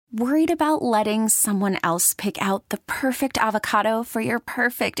Worried about letting someone else pick out the perfect avocado for your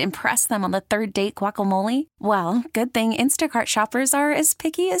perfect impress them on the third date guacamole? Well, good thing Instacart shoppers are as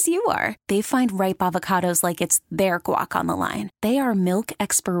picky as you are. They find ripe avocados like it's their guac on the line. They are milk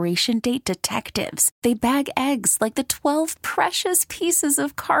expiration date detectives. They bag eggs like the 12 precious pieces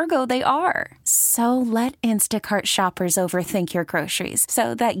of cargo they are. So let Instacart shoppers overthink your groceries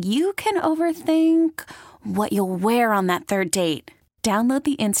so that you can overthink what you'll wear on that third date. Download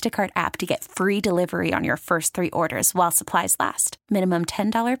the Instacart app to get free delivery on your first 3 orders while supplies last. Minimum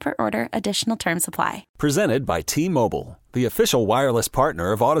 $10 per order. Additional terms apply. Presented by T-Mobile, the official wireless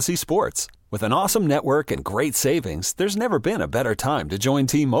partner of Odyssey Sports. With an awesome network and great savings, there's never been a better time to join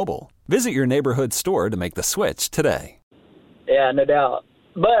T-Mobile. Visit your neighborhood store to make the switch today. Yeah, no doubt.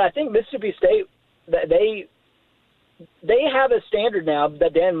 But I think Mississippi State, they have a standard now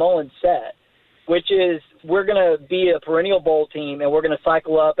that Dan Mullen set, which is we're going to be a perennial bowl team, and we're going to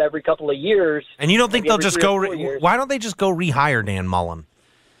cycle up every couple of years. And you don't think they'll just go why don't they just go rehire Dan Mullen?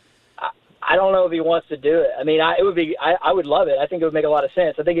 I don't know if he wants to do it. I mean, I would love it. I think it would make a lot of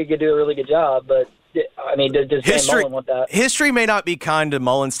sense. I think he could do a really good job, but, I mean, does Dan Mullen want that? History may not be kind to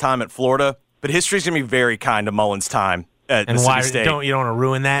Mullen's time at Florida, but history's going to be very kind to Mullen's time at Mississippi State. And why you don't want to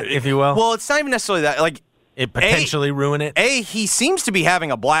ruin that, if you will? Well, it's not even necessarily that. Like, it potentially ruin it? He seems to be having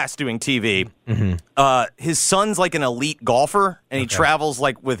a blast doing TV. Mm-hmm. His son's like an elite golfer, and he travels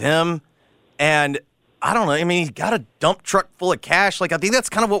like with him. And I don't know. I mean, he's got a dump truck full of cash. Like, I think that's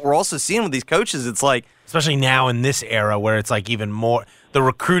kind of what we're also seeing with these coaches. It's like, especially now in this era where it's like even more, the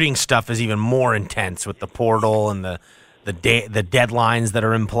recruiting stuff is even more intense with the portal and the deadlines that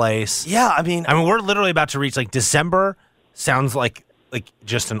are in place. Yeah, I mean, we're literally about to reach like December. Sounds like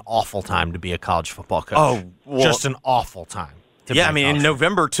just an awful time to be a college football coach. Oh, well, just an awful time. Yeah, I mean, in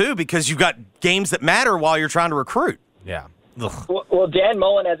November, too, because you've got games that matter while you're trying to recruit. Yeah. Well, Dan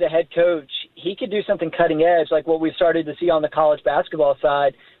Mullen as a head coach, he could do something cutting edge, like what we started to see on the college basketball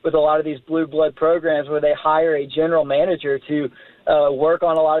side with a lot of these blue blood programs where they hire a general manager to work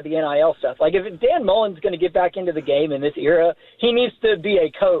on a lot of the NIL stuff. Like, if Dan Mullen's going to get back into the game in this era, he needs to be a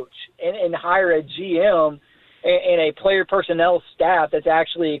coach and hire a GM and a player personnel staff that's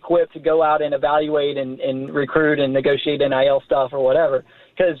actually equipped to go out and evaluate and recruit and negotiate NIL stuff or whatever.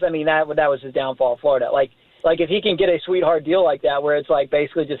 Because, I mean, that was his downfall in Florida. Like if he can get a sweetheart deal like that where it's like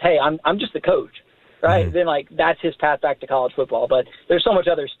basically just, hey, I'm just the coach, right? Mm-hmm. Then, like, that's his path back to college football. But there's so much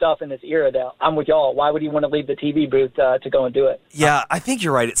other stuff in this era that I'm with y'all. Why would he want to leave the TV booth to go and do it? Yeah, I think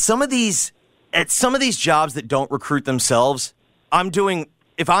you're right. At some of these jobs that don't recruit themselves,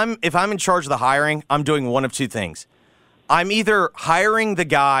 If I'm in charge of the hiring, I'm doing one of two things. I'm either hiring the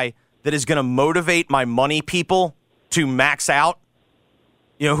guy that is going to motivate my money people to max out,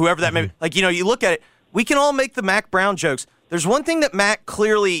 whoever that may be. Like, you look at it, we can all make the Mac Brown jokes. There's one thing that Mac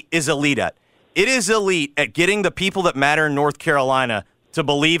clearly is elite at. It is elite at getting the people that matter in North Carolina to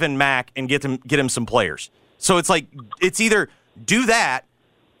believe in Mac and get him some players. So it's like, it's either do that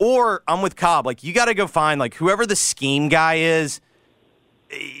or I'm with Cobb. Like, you got to go find, like, whoever the scheme guy is.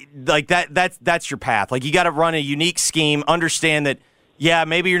 Like that's your path. Like, you got to run a unique scheme, understand that, yeah,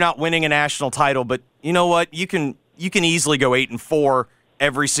 maybe you're not winning a national title, but you know what? You can easily go 8-4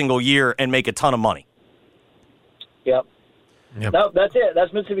 every single year and make a ton of money. Yep. No, that's it.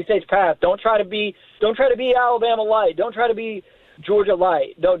 That's Mississippi State's path. Don't try to be Alabama light. Don't try to be Georgia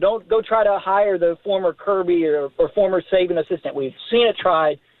light. Don't go try to hire the former Kirby or former Saban assistant. We've seen it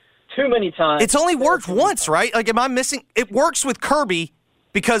tried too many times. It's only worked once, right? Like, am I missing? It works with Kirby.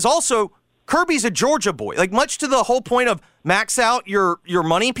 Because also, Kirby's a Georgia boy. Like, much to the whole point of max out your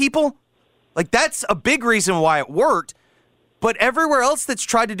money people, like, that's a big reason why it worked. But everywhere else that's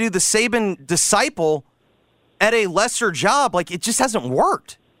tried to do the Saban disciple at a lesser job, like, it just hasn't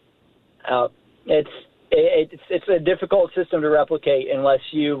worked. It's a difficult system to replicate unless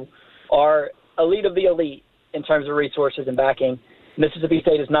you are elite of the elite in terms of resources and backing. Mississippi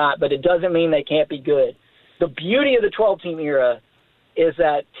State is not, but it doesn't mean they can't be good. The beauty of the 12-team era is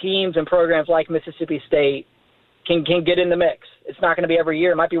that teams and programs like Mississippi State can get in the mix. It's not going to be every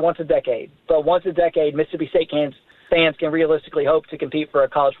year. It might be once a decade. But once a decade, Mississippi State fans can realistically hope to compete for a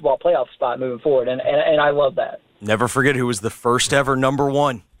college football playoff spot moving forward, and I love that. Never forget who was the first ever number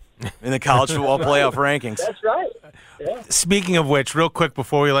one in the college football playoff rankings. That's right. Yeah. Speaking of which, real quick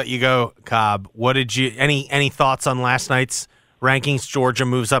before we let you go, Cobb, what did you any thoughts on last night's rankings? Georgia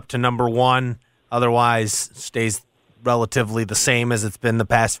moves up to number 1, otherwise stays relatively the same as it's been the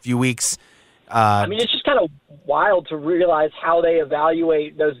past few weeks. It's just kind of wild to realize how they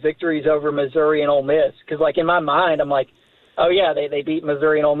evaluate those victories over Missouri and Ole Miss. Because, like, in my mind, I'm like, oh yeah, they beat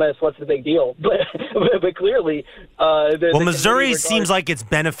Missouri and Ole Miss. What's the big deal? But clearly, Missouri seems like it's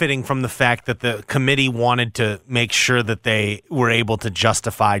benefiting from the fact that the committee wanted to make sure that they were able to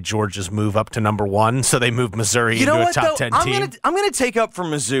justify Georgia's move up to number 1, so they moved Missouri into a top 10 team. I'm going to take up for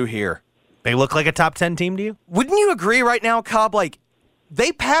Mizzou here. They look like a top 10 team to you? Wouldn't you agree right now, Cobb? Like,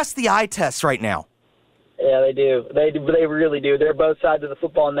 they passed the eye test right now. Yeah, they do. They really do. They're both sides of the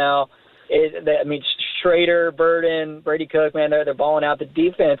football now. Schrader, Burden, Brady Cook, man, they're balling out. The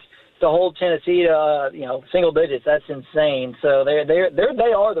defense to hold Tennessee to single digits, that's insane. So they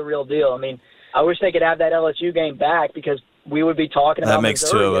are the real deal. I mean, I wish they could have that LSU game back because we would be talking about that makes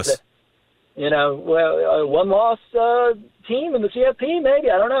Missouri 2 of us. One-loss team in the CFP,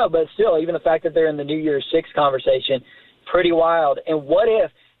 maybe, I don't know, but still, even the fact that they're in the New Year's Six conversation, pretty wild. And what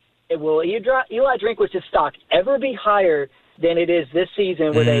if will Eli Drinkwish's stock ever be higher than it is this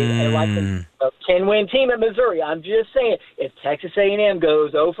season with a 10-win team at Missouri? I'm just saying, if Texas A&M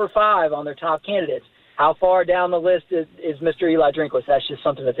goes 0 for 5 on their top candidates, how far down the list is Mr. Eli Drinkwitz? That's just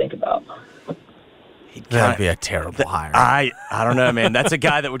something to think about. That'd be a terrible hire. I don't know, man. That's a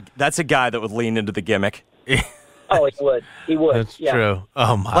guy that would lean into the gimmick. Oh, he would. That's true.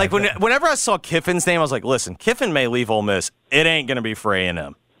 Oh my! Like whenever I saw Kiffin's name, I was like, listen, Kiffin may leave Ole Miss. It ain't going to be for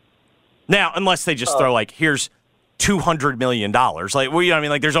A&M. Now, unless they just throw here's $200 million. Like, well, you know what I mean?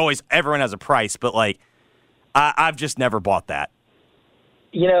 Like, there's always, everyone has a price, but I've just never bought that.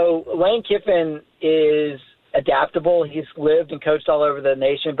 Lane Kiffin is adaptable. He's lived and coached all over the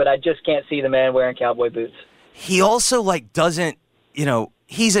nation, but I just can't see the man wearing cowboy boots. He also doesn't,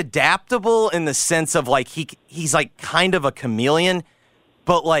 he's adaptable in the sense of he's kind of a chameleon,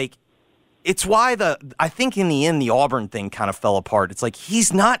 but it's why I think in the end the Auburn thing kind of fell apart. It's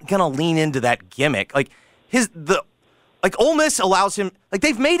he's not gonna lean into that gimmick. Ole Miss allows him,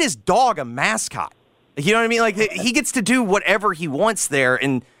 they've made his dog a mascot. You know what I mean? He gets to do whatever he wants there,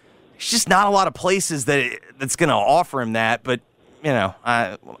 and there's just not a lot of places that's gonna offer him that. But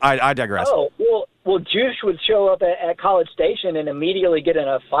I digress. Oh well, Juice would show up at College Station and immediately get in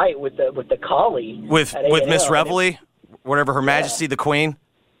a fight with the collie with Miss Reveille, whatever Her Majesty the Queen.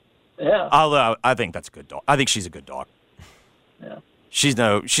 Yeah. Although I think that's a good dog. I think she's a good dog. Yeah. She's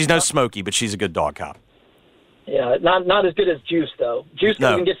no Smokey, but she's a good dog cop. Yeah, not as good as Juice though. Juice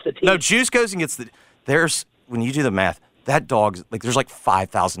goes and gets the teeth. No, Juice goes and gets the. There's when you do the math, that dog's there's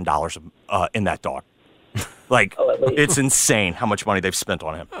 $5,000 in that dog. It's insane how much money they've spent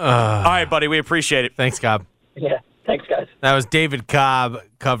on him. All right, buddy, we appreciate it. Thanks, Cobb. Yeah, thanks, guys. That was David Cobb,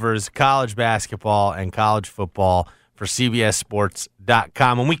 covers college basketball and college football for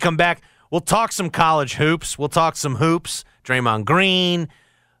CBSSports.com. When we come back, we'll talk some college hoops. We'll talk some hoops. Draymond Green.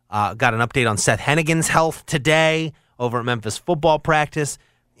 Got an update on Seth Henigan's health today over at Memphis football practice.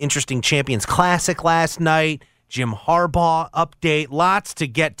 Interesting Champions Classic last night. Jim Harbaugh update. Lots to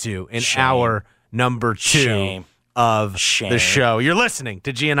get to in hour number 2 of the show. You're listening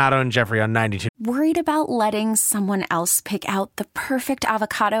to Giannato and Jeffrey on 92. Worried about letting someone else pick out the perfect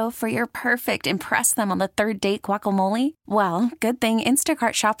avocado for your perfect impress them on the third date guacamole? Well, good thing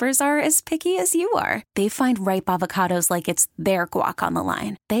Instacart shoppers are as picky as you are. They find ripe avocados like it's their guac on the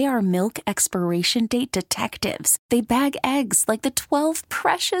line. They are milk expiration date detectives. They bag eggs like the 12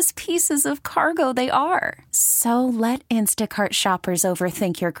 precious pieces of cargo they are. So let Instacart shoppers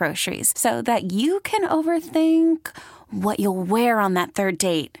overthink your groceries so that you can overthink what you'll wear on that third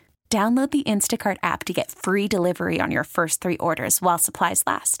date. Download the Instacart app to get free delivery on your first 3 orders while supplies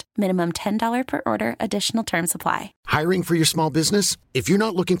last. Minimum $10 per order. Additional terms apply. Hiring for your small business? If you're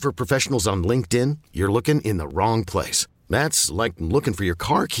not looking for professionals on LinkedIn, you're looking in the wrong place. That's like looking for your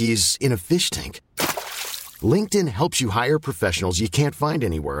car keys in a fish tank. LinkedIn helps you hire professionals you can't find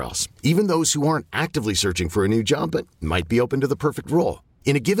anywhere else, even those who aren't actively searching for a new job but might be open to the perfect role.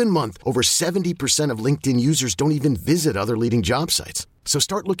 In a given month, over 70% of LinkedIn users don't even visit other leading job sites. So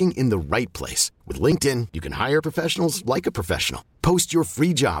start looking in the right place. With LinkedIn, you can hire professionals like a professional. Post your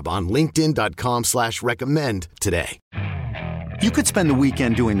free job on linkedin.com/recommend today. You could spend the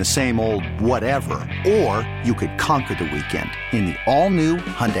weekend doing the same old whatever, or you could conquer the weekend in the all-new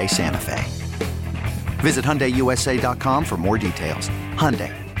Hyundai Santa Fe. Visit HyundaiUSA.com for more details.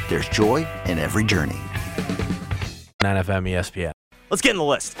 Hyundai, there's joy in every journey. 9FM ESPN. Let's get in the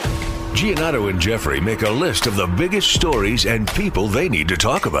list. Giannato and Jeffrey make a list of the biggest stories and people they need to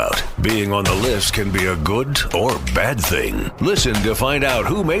talk about. Being on the list can be a good or bad thing. Listen to find out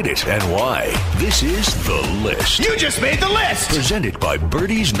who made it and why. This is The List. You just made the list! Presented by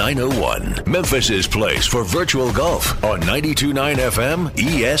Birdies 901. Memphis's place for virtual golf on 92.9 FM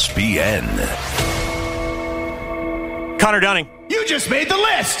ESPN. Connor Dunning. You just made the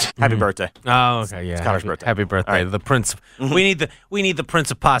list. Happy birthday. Oh, okay, yeah. It's Connor's birthday. Happy birthday. All right. The Prince. We need the Prince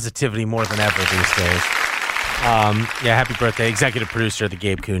of Positivity more than ever these days. Happy birthday, executive producer of the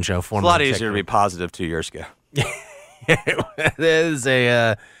Gabe Kuhn Show. It's a lot easier to be positive 2 years ago.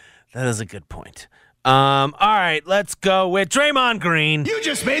 that is a good point. All right, let's go with Draymond Green. You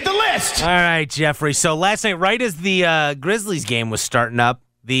just made the list. All right, Jeffrey. So last night, right as the Grizzlies game was starting up,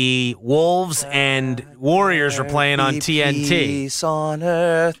 the Wolves and Warriors were playing on TNT. Peace on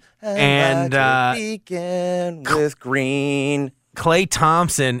earth and begin with Green. Klay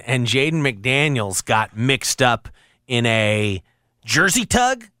Thompson and Jaden McDaniels got mixed up in a jersey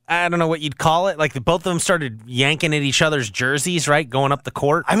tug. I don't know what you'd call it. Like both of them started yanking at each other's jerseys, right, going up the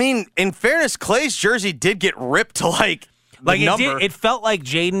court. I mean, in fairness, Klay's jersey did get ripped to the number. It felt like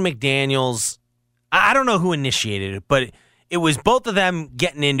Jaden McDaniels. I don't know who initiated it, but it was both of them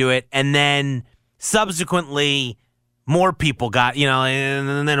getting into it, and then subsequently more people got,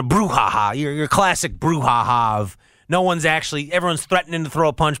 and then a brouhaha. Your classic brouhaha of everyone's threatening to throw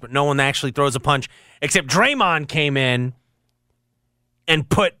a punch, but no one actually throws a punch, except Draymond came in and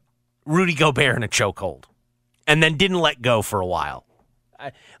put Rudy Gobert in a chokehold and then didn't let go for a while.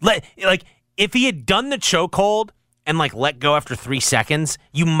 If he had done the chokehold and let go after 3 seconds,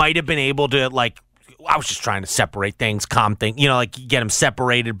 you might have been able to I was just trying to separate things, calm things, get them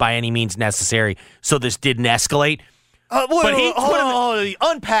separated by any means necessary so this didn't escalate.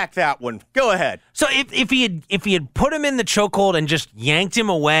 Unpack that one. Go ahead. So if he had put him in the chokehold and just yanked him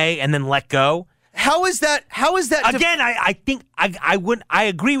away and then let go, how is that? Again, I think I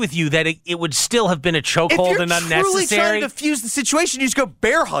agree with you that it would still have been a chokehold and unnecessary. If you're truly trying to defuse the situation, you just go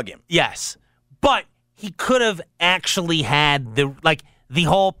bear hug him. Yes, but he could have actually had the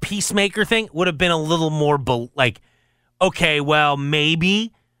whole peacemaker thing would have been a little more okay, well,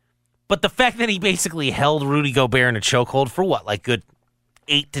 maybe. But the fact that he basically held Rudy Gobert in a chokehold for good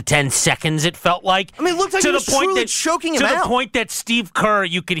 8 to 10 seconds, it felt like. I mean, it looked like he was truly choking him out. To the point that Steve Kerr,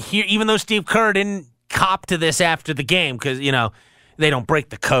 you could hear, even though Steve Kerr didn't cop to this after the game, because, they don't break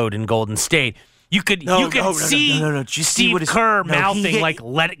the code in Golden State. You could see Steve Kerr mouthing,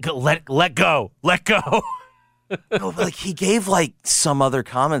 let it go, let go. No, but he gave some other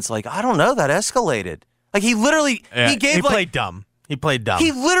comments I don't know, that escalated. He literally he played dumb. He played dumb.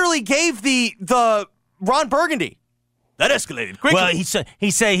 He literally gave the Ron Burgundy. That escalated quickly. Well, he said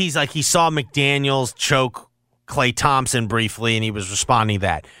he saw McDaniels choke Klay Thompson briefly, and he was responding to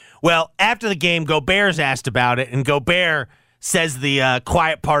that. Well, after the game, Gobert's asked about it, and Gobert says the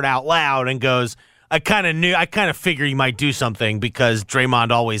quiet part out loud and goes, I kind of figure he might do something because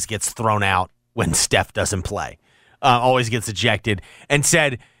Draymond always gets thrown out when Steph doesn't play, always gets ejected, and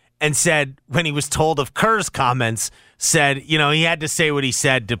said when he was told of Kerr's comments, said, he had to say what he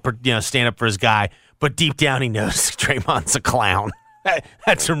said to stand up for his guy, but deep down he knows Draymond's a clown.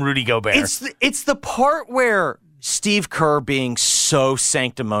 That's from Rudy Gobert. It's the part where Steve Kerr being so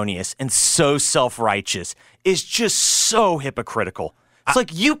sanctimonious and so self-righteous is just so hypocritical.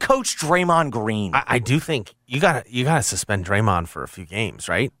 It's you coach Draymond Green. I do think you gotta suspend Draymond for a few games,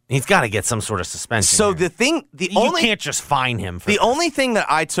 right? He's got to get some sort of suspension. So here. You can't just fine him. For only thing that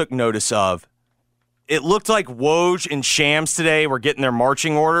I took notice of, it looked like Woj and Shams today were getting their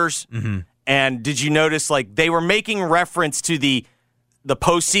marching orders. Mm-hmm. And did you notice they were making reference to the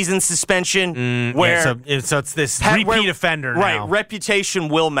postseason suspension where so it's this repeat offender now. Right, reputation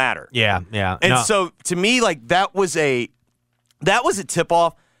will matter. Yeah. And so to me that was a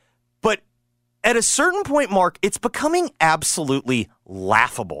tip-off. But at a certain point, Mark, it's becoming absolutely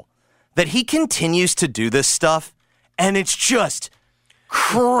laughable that he continues to do this stuff, and it's just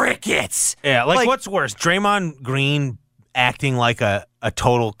crickets. Yeah, what's worse, Draymond Green acting like a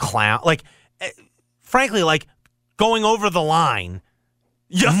total clown? Frankly, going over the line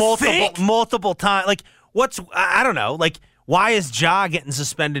multiple times. I don't know, why is Ja getting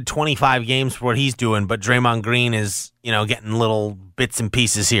suspended 25 games for what he's doing, but Draymond Green is, getting little bits and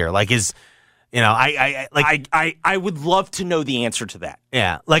pieces here? I would love to know the answer to that.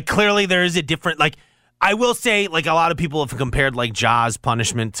 Yeah, clearly there is a different, I will say, a lot of people have compared, Ja's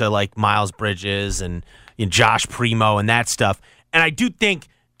punishment to, Miles Bridges and Josh Primo and that stuff. And I do think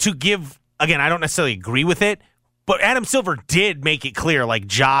to give, again, I don't necessarily agree with it, but Adam Silver did make it clear,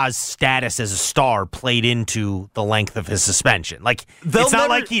 Ja's status as a star played into the length of his suspension. It's not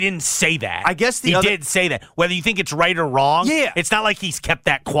like he didn't say that. I guess he did say that. Whether you think it's right or wrong, it's not like he's kept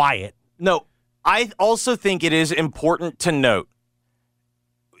that quiet. No, I also think it is important to note,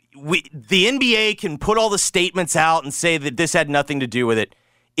 the NBA can put all the statements out and say that this had nothing to do with it.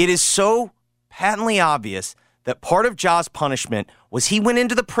 It is so patently obvious that part of Ja's punishment was he went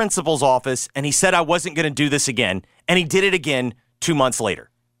into the principal's office and he said, I wasn't going to do this again. And he did it again 2 months later.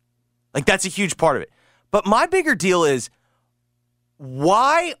 Like, that's a huge part of it. But my bigger deal is,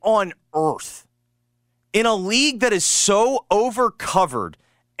 why on earth, in a league that is so overcovered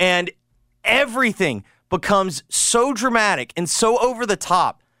and everything becomes so dramatic and so over the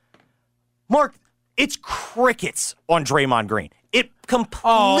top, Mark, it's crickets on Draymond Green. It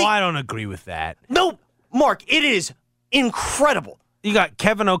completely... Oh, I don't agree with that. No, Mark, it is incredible. You got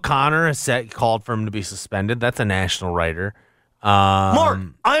Kevin O'Connor has called for him to be suspended. That's a national writer. Mark,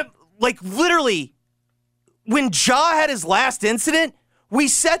 I'm like literally, when Ja had his last incident, we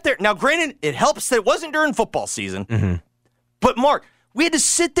sat there. Now, granted, it helps that it wasn't during football season. But, Mark, we had to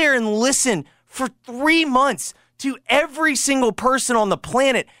sit there and listen for 3 months to every single person on the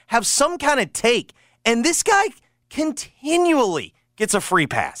planet have some kind of take. And this guy continually gets a free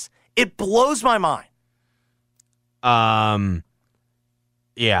pass. It blows my mind.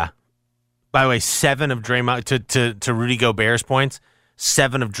 Yeah. By the way, 7 of Draymond, to Rudy Gobert's points,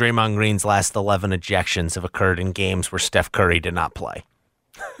 7 of Draymond Green's last 11 ejections have occurred in games where Steph Curry did not play.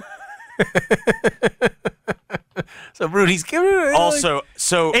 So Rudy's giving it. Also,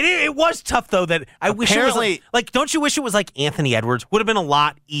 so it was tough though. That I wish it was like. Don't you wish it was like Anthony Edwards? Would have been a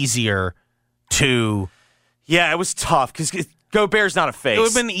lot easier to. Yeah, it was tough because Gobert's not a face. It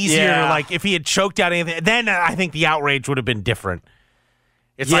would have been easier, like if he had choked out Anthony. Then I think the outrage would have been different.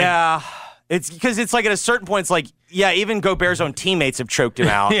 It's it's because it's like at a certain point, it's like even Gobert's own teammates have choked him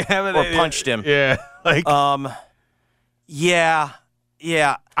out or punched him. Yeah, like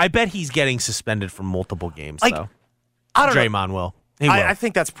Yeah. I bet he's getting suspended from multiple games, like, though. I don't know. Draymond will. He will. I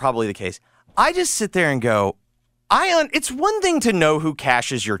think that's probably the case. I just sit there and go, it's one thing to know who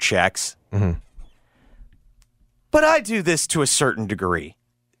cashes your checks, but I do this to a certain degree.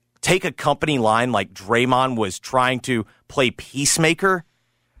 Take a company line like Draymond was trying to play peacemaker.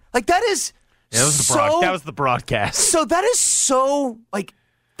 Like, that is that was the broadcast. So that is so, like,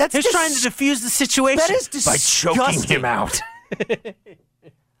 that's He's trying to defuse the situation. That is disgusting. By choking him out.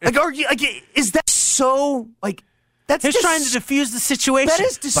 Like, are you, like, is that so, like, that's He's trying to defuse the situation. That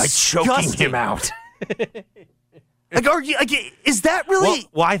is disgusting. By choking him out. Like, are you, like, is that really?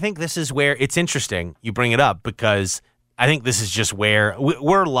 Well, I think this is where it's interesting you bring it up because I think this is just where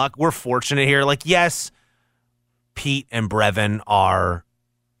we're fortunate here. Like, yes, Pete and Brevin are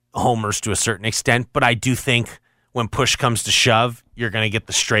homers to a certain extent, but I do think when push comes to shove, you're going to get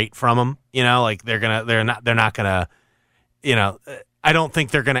the straight from them. You know, like they're not going to, you know, I don't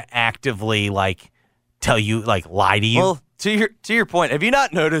think they're going to actively like tell you, like lie to you. Well, to your point, have you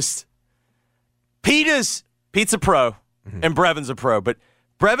not noticed Pete's a pro and Brevin's a pro, but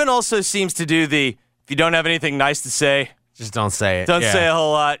Brevin also seems to do if you don't have anything nice to say, just don't say it. Don't say a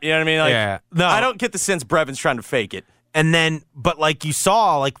whole lot. You know what I mean? Like, no, I don't get the sense Brevin's trying to fake it. And then, but like you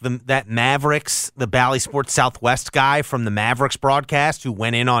saw, like that Mavericks, the Bally Sports Southwest guy from the Mavericks broadcast who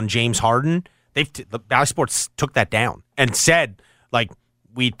went in on James Harden, the Bally Sports took that down and said, like,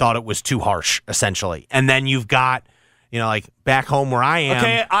 we thought it was too harsh, essentially. And then you've got, you know, like back home where I am.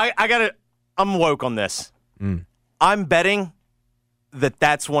 Okay, I'm woke on this. I'm betting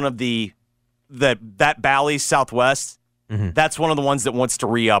that's one of that Bally Southwest. That's one of the ones that wants to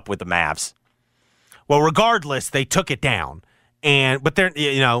re-up with the Mavs. Well, regardless, they took it down, but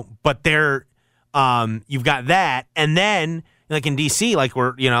you've got that, and then like in DC, like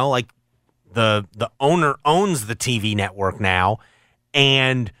like the owner owns the TV network now,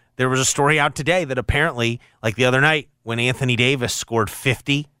 and there was a story out today that apparently, like the other night when Anthony Davis scored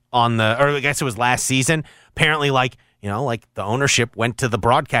 50 or I guess it was last season, apparently like the ownership went to the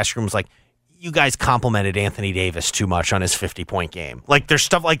broadcast room, was like, you guys complimented Anthony Davis too much on his 50-point game. Like, there's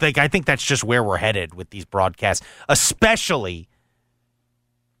stuff like I think that's just where we're headed with these broadcasts, especially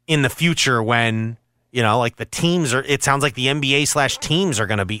in the future when, like the teams it sounds like the NBA/teams are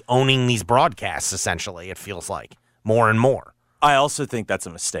going to be owning these broadcasts, essentially, it feels like, more and more. I also think that's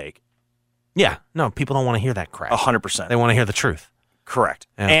a mistake. Yeah. No, people don't want to hear that crap. 100%. They want to hear the truth. Correct.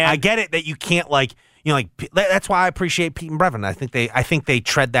 And I get it that you can't, that's why I appreciate Pete and Brevin. I think they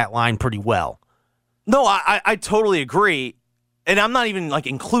tread that line pretty well. No, I totally agree, and I'm not even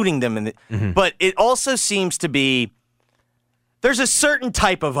including them in it. But it also seems to be there's a certain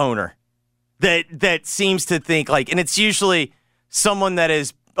type of owner that seems to think and it's usually someone that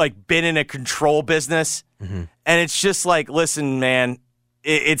has been in a control business, and it's just listen, man,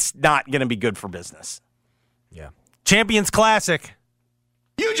 it's not going to be good for business. Yeah, Champions Classic.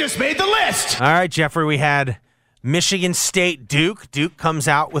 You just made the list. All right, Jeffrey, we had Michigan State Duke. Duke comes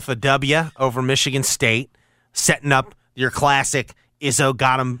out with a W over Michigan State, setting up your classic Izzo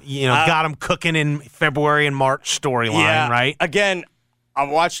got him cooking in February and March storyline, right? Again, I've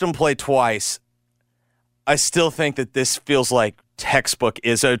watched him play twice. I still think that this feels like textbook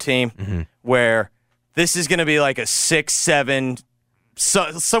Izzo team, where this is going to be like a 6, 7,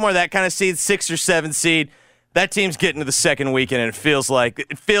 somewhere that kind of seed, 6 or 7 seed. That team's getting to the second weekend, and it feels like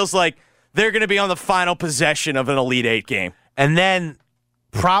they're going to be on the final possession of an Elite Eight game. And then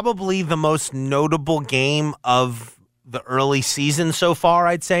probably the most notable game of the early season so far,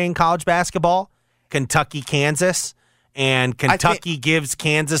 I'd say, in college basketball, Kentucky-Kansas. And Kentucky gives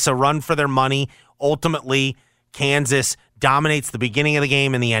Kansas a run for their money. Ultimately, Kansas dominates the beginning of the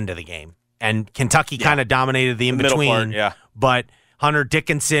game and the end of the game. And Kentucky kind of dominated the in-between. But Hunter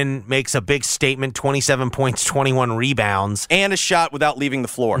Dickinson makes a big statement, 27 points, 21 rebounds. And a shot without leaving the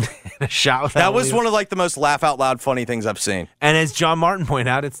floor. That was one of the most laugh-out-loud funny things I've seen. And as John Martin pointed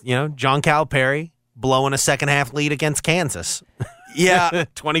out, it's John Calipari blowing a second-half lead against Kansas. Yeah.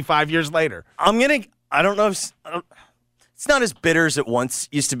 25 years later. I don't know if it's not as bitter as it once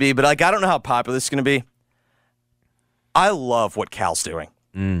used to be, but I don't know how popular this is going to be. I love what Cal's doing.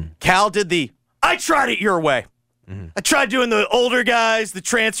 Cal did I tried it your way. I tried doing the older guys, the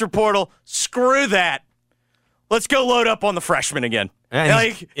transfer portal. Screw that. Let's go load up on the freshmen again.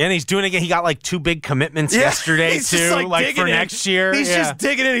 And he's doing it again. He got 2 big commitments yesterday, too, for next year. He's just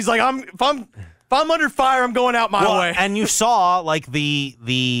digging in. He's like, if I'm under fire, I'm going out my way. And you saw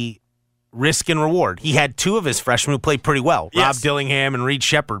the risk and reward. He had 2 of his freshmen who played pretty well. Yes. Rob Dillingham and Reed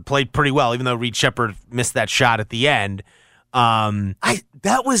Shepherd played pretty well, even though Reed Shepherd missed that shot at the end.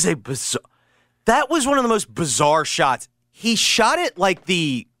 That was one of the most bizarre shots. He shot it like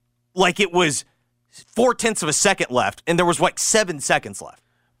it was 0.4 of a second left, and there was 7 seconds left.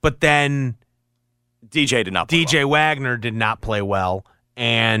 But then DJ did not play DJ Wagner did not play well,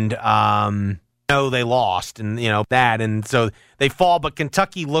 and they lost, and that, and so they fall. But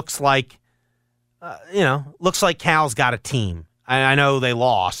Kentucky looks like Cal's got a team. I know they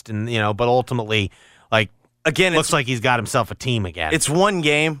lost, and but ultimately, again, looks like he's got himself a team again. It's one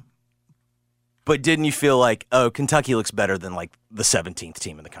game. But didn't you feel like, Kentucky looks better than the 17th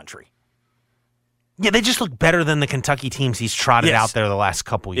team in the country? Yeah, they just look better than the Kentucky teams he's trotted out there the last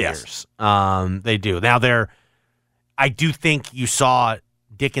couple years. They do. Now I do think you saw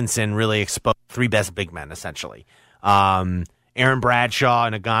Dickinson really expose 3 best big men, essentially. Aaron Bradshaw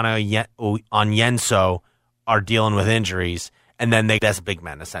and Agana Onyenso are dealing with injuries, and then they best big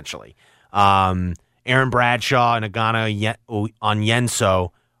men, essentially. Aaron Bradshaw and Agana Onyenso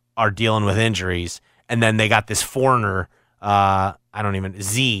are dealing with injuries, and then they got this foreigner,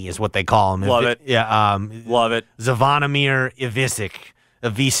 Z is what they call him. Love it. Yeah. Love it. Zvonimir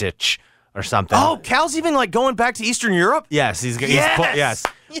Ivisic or something. Oh, Cal's even going back to Eastern Europe? Yes. Yes.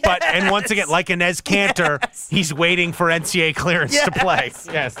 But, and once again, like Inez Cantor, he's waiting for NCAA clearance to play.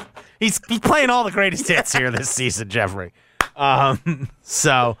 Yes. He's playing all the greatest hits here this season, Jeffrey. Listen,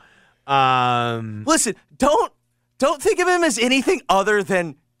 don't think of him as anything other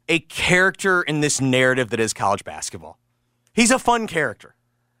than a character in this narrative that is college basketball. He's a fun character.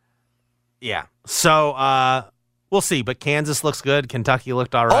 Yeah. So we'll see. But Kansas looks good. Kentucky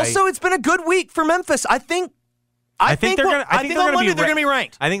looked all right. Also, it's been a good week for Memphis. I think they're going to be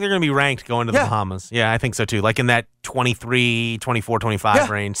ranked. I think they're going to be ranked going to the Bahamas. Yeah, I think so too. In that 23, 24, 25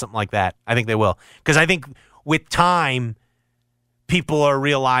 range, something like that. I think they will. Because I think with time, people are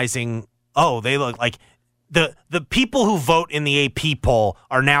realizing, they look like the people who vote in the AP poll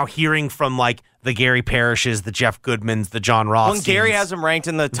are now hearing from the Gary Parishes, the Jeff Goodmans, the John Ross. Well, Gary has them ranked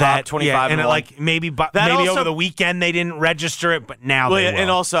in the top 25. And maybe also, over the weekend they didn't register it, but now they will. And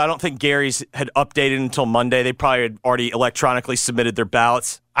also, I don't think Gary's had updated until Monday. They probably had already electronically submitted their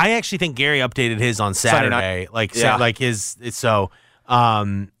ballots. I actually think Gary updated his on Saturday. To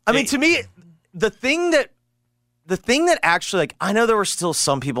me, the thing that actually, I know there were still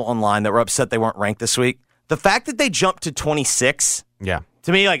some people online that were upset they weren't ranked this week. The fact that they jumped to 26, to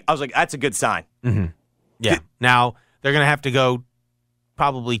me, I was like, that's a good sign. Mm-hmm. Yeah. Now they're going to have to go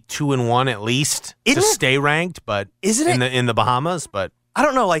probably 2-1 at least to stay ranked, but in the Bahamas. But I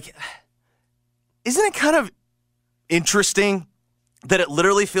don't know. Isn't it kind of interesting that it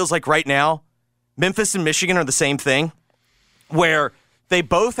literally feels like right now, Memphis and Michigan are the same thing, where they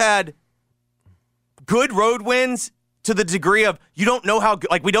both had good road wins. To the degree of we don't know how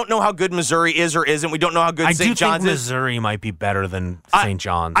good Missouri is or isn't. We don't know how good St. John's is. I do think Missouri might be better than St.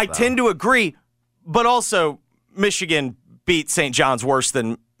 John's. I tend to agree, but also Michigan beat St. John's worse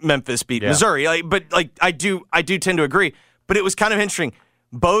than Memphis beat Missouri. I do tend to agree. But it was kind of interesting.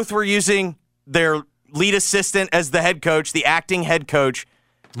 Both were using their lead assistant as the head coach, the acting head coach,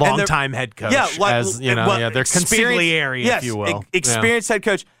 Long-time head coach. Yeah, they're consigliere, if you will. Experienced head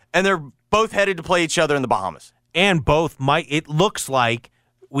coach, and they're both headed to play each other in the Bahamas. And both it looks like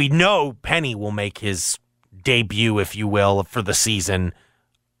we know Penny will make his debut, if you will, for the season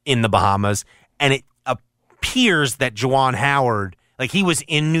in the Bahamas. And it appears that Juwan Howard, like he was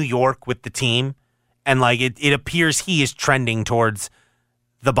in New York with the team, and like it appears he is trending towards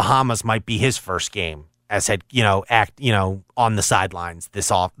the Bahamas might be his first game as head, on the sidelines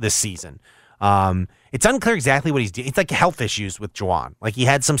this season. It's unclear exactly what he's doing. It's like health issues with Juwan. Like he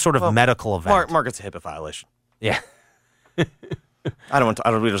had some sort of medical event. Mark, it's a HIPAA violation. Yeah. We don't talk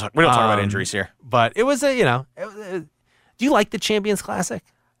about injuries here. But it was do you like the Champions Classic?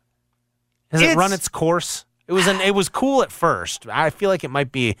 Has it run its course? It was cool at first. I feel like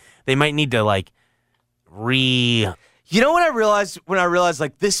they might need to like You know what I realized when I realized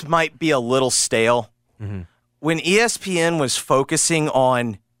like this might be a little stale? Mm-hmm. When ESPN was focusing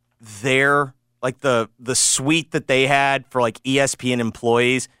on their like the suite that they had for like ESPN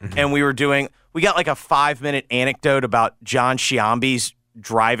employees, mm-hmm. and we got like a 5-minute anecdote about John Sciambi's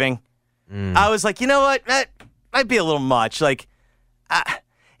driving. I was like, you know what? That might be a little much. Like,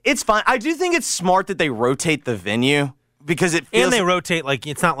 it's fine. I do think it's smart that they rotate the venue because it feels... And they rotate, like,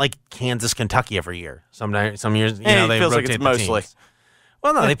 it's not like Kansas, Kentucky every year. Some years, they feels rotate like it's mostly. teams.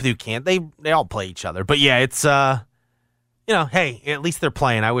 Well, no, they do they all play each other. But yeah, it's, hey, at least they're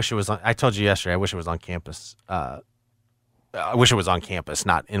playing. I wish it was I told you yesterday, I wish it was on campus. I wish it was on campus,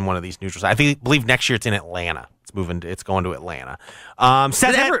 not in one of these neutral sites. I believe next year it's in Atlanta. It's going to Atlanta. Has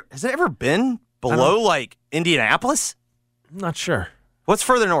it ever been below like Indianapolis? I'm not sure. What's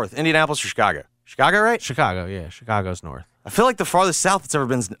further north, Indianapolis or Chicago? Chicago, right? Chicago, yeah. Chicago's north. I feel like the farthest south it's ever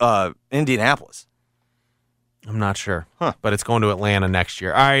been is Indianapolis. I'm not sure, but it's going to Atlanta next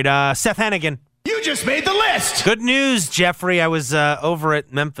year. All right, Seth Henigan. You just made the list. Good news, Jeffrey. I was over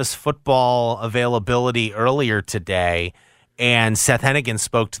at Memphis football availability earlier today, and Seth Henigan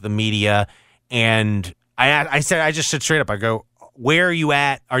spoke to the media, and I just said straight up, I go, where are you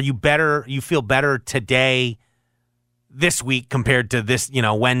at? Are you better? You feel better today, this week, compared to this,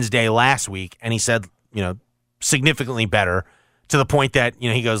 Wednesday last week? And he said, significantly better, to the point that,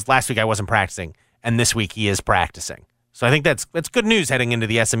 he goes, last week I wasn't practicing, and this week he is practicing. So I think that's good news heading into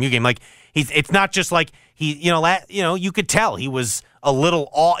the SMU game. Like it's not just like you could tell he was a little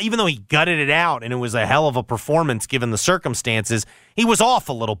off, even though he gutted it out and it was a hell of a performance given the circumstances. He was off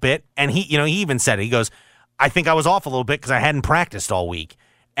a little bit, and he even said it. He goes, I think I was off a little bit because I hadn't practiced all week,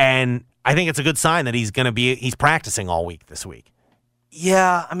 and I think it's a good sign that he's practicing all week this week.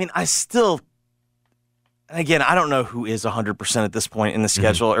 Yeah, I mean, and again, I don't know who is 100% at this point in the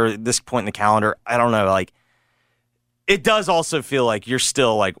schedule or this point in the calendar. I don't know, like. It does also feel like you're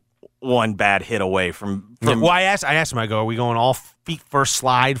still like one bad hit away from Well, I asked him, I go, are we going all feet first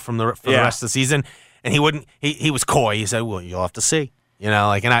slide for the rest of the season? And he wouldn't. He was coy. He said, well, you'll have to see. And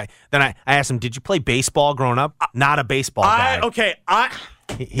I asked him, did you play baseball growing up? Not a baseball guy. I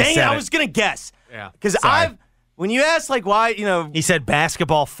was gonna guess. Yeah, because when you ask like why, he said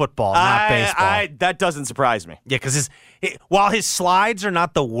basketball, football, not baseball. That doesn't surprise me. Yeah, because while his slides are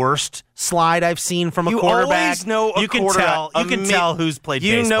not the worst slide I've seen from a quarterback, you can tell who's played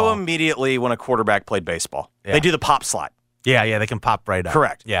baseball. You know immediately when a quarterback played baseball. Yeah. They do the pop slide. Yeah, they can pop right up.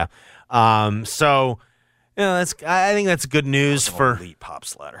 Correct. Yeah. So, I think that's good news for elite pop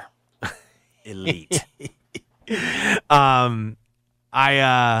slider. Elite.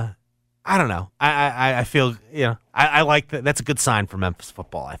 I don't know. I feel, I like that. That's a good sign for Memphis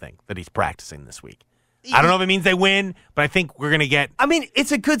football, I think, that he's practicing this week. I don't know if it means they win, but I think we're going to get... I mean,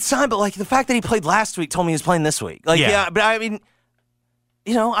 it's a good sign, but like the fact that he played last week told me he's playing this week. Like, yeah but I mean,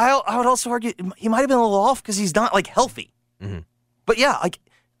 I would also argue he might have been a little off because he's not like healthy. Mm-hmm. But yeah, like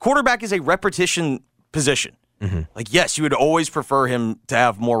quarterback is a repetition position. Mm-hmm. Like, yes, you would always prefer him to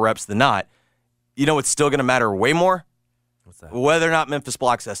have more reps than not. It's still going to matter way more? What's that? Whether or not Memphis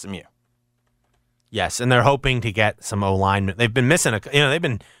blocks SMU. Yes, and they're hoping to get some O-line. They've been missing they've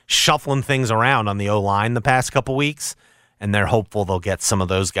been shuffling things around on the O-line the past couple weeks, and they're hopeful they'll get some of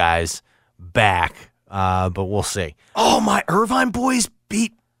those guys back, but we'll see. Oh, my Irvine boys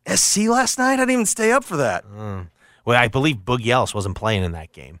beat SC last night? I didn't even stay up for that. Well, I believe Boogie Ellis wasn't playing in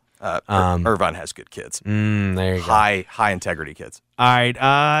that game. Irvine has good kids. There you go. High integrity kids. All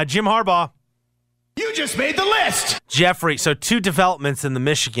right, Jim Harbaugh. You just made the list. Jeffrey, so 2 developments in the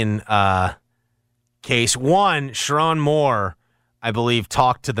Michigan case. One, Sharon Moore, I believe,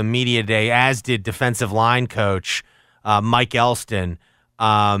 talked to the media today, as did defensive line coach Mike Elston,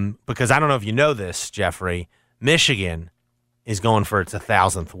 because I don't know if you know this, Jeffrey, Michigan is going for its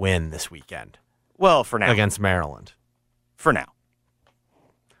 1,000th win this weekend. Well, for now. Against Maryland. For now.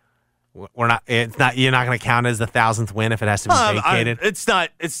 We're not. It's not. You're not going to count it as the 1,000th win if it has to be vacated. It's not.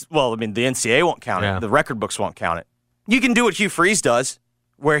 It's well. I mean, the NCAA won't count it. The record books won't count it. You can do what Hugh Freeze does,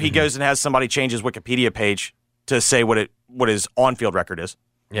 where he goes and has somebody change his Wikipedia page to say what his on-field record is.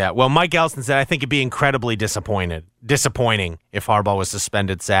 Yeah. Well, Mike Elston said, "I think it'd be incredibly disappointing if Harbaugh was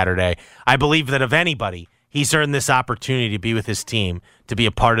suspended Saturday. I believe that of anybody, he's earned this opportunity to be with his team, to be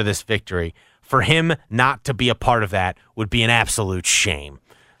a part of this victory. For him not to be a part of that would be an absolute shame."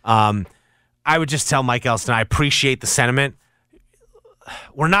 I would just tell Mike Elston, I appreciate the sentiment.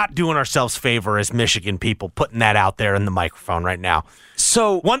 We're not doing ourselves favor as Michigan people putting that out there in the microphone right now.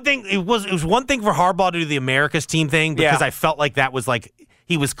 So one thing, it was one thing for Harbaugh to do the America's team thing because I felt like that was like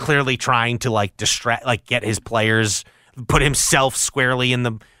he was clearly trying to get his players, put himself squarely in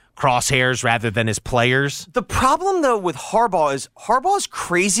the crosshairs rather than his players. The problem though with Harbaugh is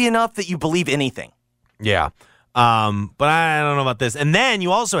crazy enough that you believe anything. Yeah. But I don't know about this. And then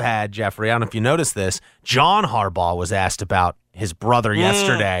you also had, Jeffrey, I don't know if you noticed this, John Harbaugh was asked about his brother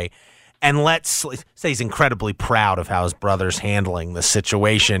yesterday. And let's say he's incredibly proud of how his brother's handling the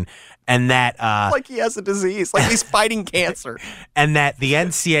situation. And that like he has a disease, like he's fighting cancer. And that the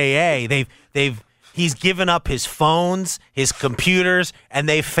NCAA, he's given up his phones, his computers, and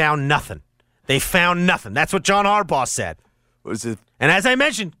they've found nothing. They found nothing. That's what John Harbaugh said. What is it? And as I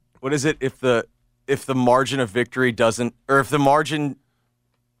mentioned, what is it if the margin of victory doesn't, or if the margin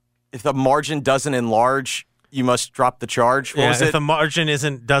doesn't enlarge, you must drop the charge? What was if it? the margin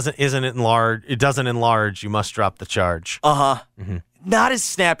doesn't enlarge, you must drop the charge. Mm-hmm. Not as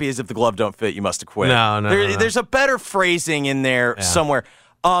snappy as if the glove don't fit, you must have quit. No. There's a better phrasing in there somewhere.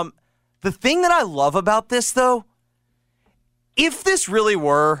 The thing that I love about this, though, if this really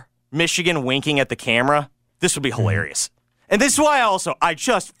were Michigan winking at the camera, this would be hilarious. And this is why I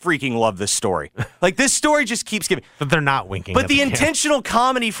just freaking love this story. Like, this story just keeps giving. But they're not winking. But the intentional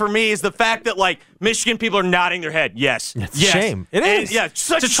comedy for me is the fact that, like, Michigan people are nodding their head. Yes. It's a shame. It is.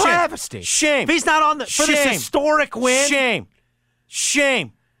 It's a travesty. Shame. If he's not on for this historic win.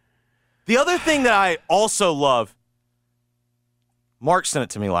 Shame. The other thing that I also love, Mark sent it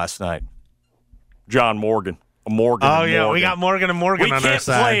to me last night. John Morgan. Morgan. Oh, yeah. We got Morgan and Morgan on our side. We can't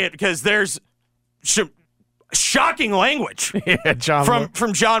play it because there's shocking language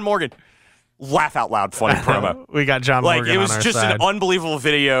from John Morgan. Laugh out loud, funny promo. We got John Morgan on our side. It was just an unbelievable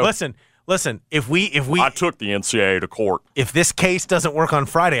video. Listen. If we I took the NCAA to court. If this case doesn't work on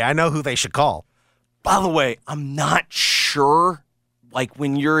Friday, I know who they should call. By the way, I'm not sure. Like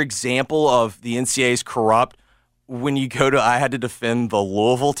when your example of the NCAA is corrupt, when you go to I had to defend the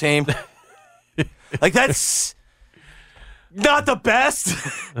Louisville team, like that's not the best.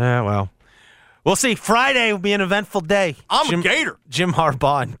 Well. We'll see. Friday will be an eventful day. I'm a Gator. Jim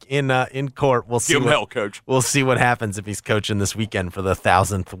Harbaugh in court. We'll see. Give him hell, coach. We'll see what happens if he's coaching this weekend for the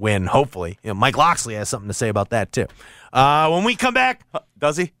 1,000th win. Hopefully, Mike Loxley has something to say about that too. When we come back,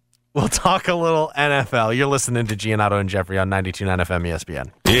 does he? We'll talk a little NFL. You're listening to Giannotto and Jeffrey on 92.9 FM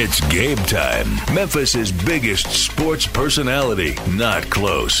ESPN. It's game time. Memphis's biggest sports personality. Not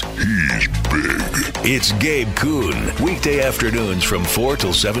close. He's big. It's Gabe Kuhn. Weekday afternoons from 4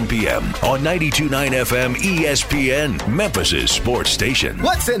 till 7 p.m. on 92.9 FM ESPN. Memphis's sports station.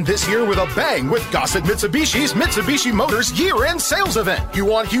 Let's end this year with a bang with Gossett Mitsubishi's Mitsubishi Motors year-end sales event. You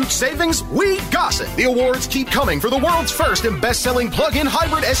want huge savings? We Gossett. The awards keep coming for the world's first and best-selling plug-in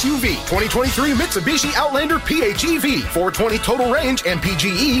hybrid SUV. 2023 Mitsubishi Outlander PHEV, 420 total range and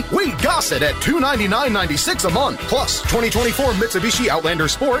PGE. We Gossett at $299.96 a month. Plus, 2024 Mitsubishi Outlander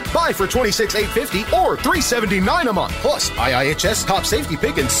Sport, buy for $26,850 or $379 a month. Plus, IIHS top safety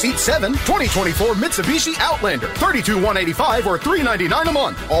pick in seat 7. 2024 Mitsubishi Outlander, $32,185 or $399 a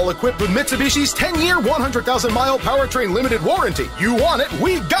month. All equipped with Mitsubishi's 10-year, 100,000-mile powertrain limited warranty. You want it?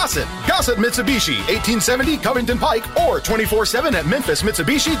 We Gossett. Gossett Mitsubishi, 1870 Covington Pike or 24/7 at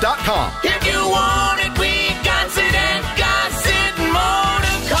MemphisMitsubishi.com. If you want it, we Gossett and Gossett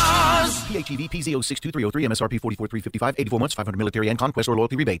Motor Cars. PHEV PZ062-303 MSRP 44,355 84 months 500 military and conquest or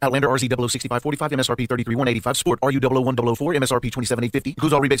loyalty rebate. Outlander RZ 006545 MSRP 33,185 Sport RU 00104 MSRP 27,850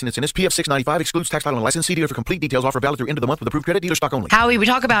 includes all rebates and incentives. PF 695 excludes tax title and license. See dealer for complete details. Offer valid through end of the month with approved credit. Dealer stock only. Howie, we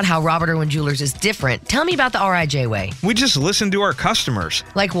talk about how Robert Irwin Jewelers is different. Tell me about the RIJ way. We just listen to our customers.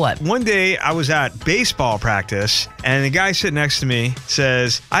 Like what? One day I was at baseball practice and the guy sitting next to me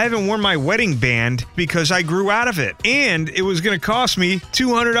says, I haven't worn my wedding band because I grew out of it and it was going to cost me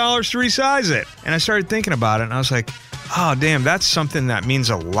 $200 to resize it. And I started thinking about it and I was like, oh, damn, that's something that means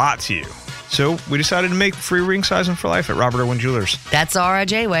a lot to you. So we decided to make free ring sizing for life at Robert Irwin Jewelers. That's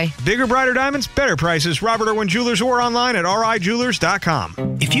RIJ way. Bigger, brighter diamonds, better prices. Robert Irwin Jewelers or online at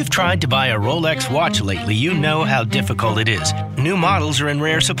rijewelers.com. If you've tried to buy a Rolex watch lately, you know how difficult it is. New models are in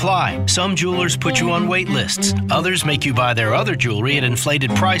rare supply. Some jewelers put you on wait lists. Others make you buy their other jewelry at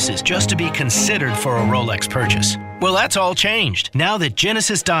inflated prices just to be considered for a Rolex purchase. Well, that's all changed now that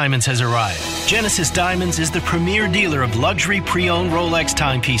Genesis Diamonds has arrived. Genesis Diamonds is the premier dealer of luxury pre-owned Rolex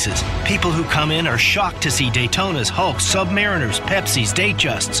timepieces. People who come in are shocked to see Daytonas, Hulks, Submariners, Pepsis,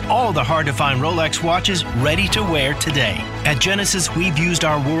 Datejusts, all the hard-to-find Rolex watches ready to wear today. At Genesis, we've used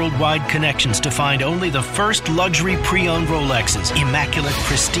our worldwide connections to find only the first luxury pre-owned Rolexes, immaculate,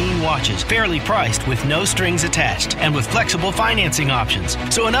 pristine watches, fairly priced with no strings attached, and with flexible financing options.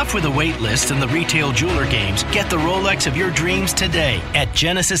 So enough with the wait list and the retail jeweler games. Get the Rolex of your dreams today at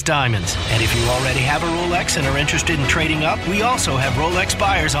Genesis Diamonds. And if you already have a Rolex and are interested in trading up, we also have Rolex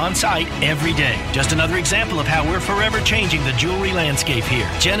buyers on site every day. Just another example of how we're forever changing the jewelry landscape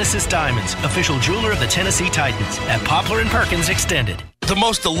here. Genesis Diamonds, official jeweler of the Tennessee Titans at Poplar & Perkins Extended. The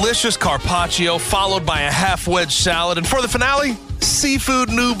most delicious carpaccio followed by a half-wedge salad. And for the finale, seafood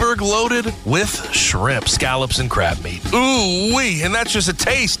Newburg loaded with shrimp, scallops, and crab meat. Ooh-wee, and that's just a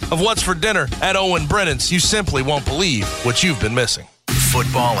taste of what's for dinner at Owen Brennan's. You simply won't believe what you've been missing.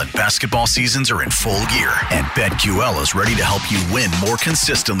 Football and basketball seasons are in full gear, and BetQL is ready to help you win more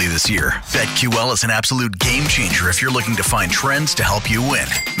consistently this year. BetQL is an absolute game changer if you're looking to find trends to help you win.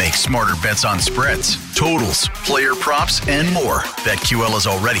 Make smarter bets on spreads, totals, player props, and more. BetQL has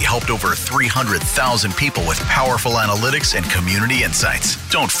already helped over 300,000 people with powerful analytics and community insights.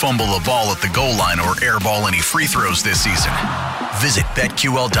 Don't fumble the ball at the goal line or airball any free throws this season. Visit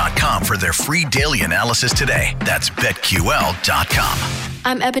BetQL.com for their free daily analysis today. That's BetQL.com.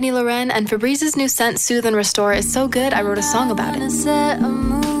 I'm Ebony Loren, and Febrez's new scent, Soothe and Restore, is so good I wrote a song about it.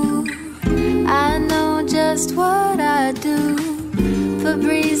 I know just what I do.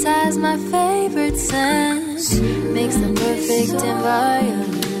 Febreze has my favorite scent. Makes the perfect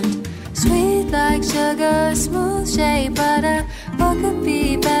environment. Sweet like sugar, smooth shea butter. What could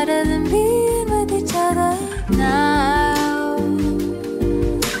be better than being with each other now?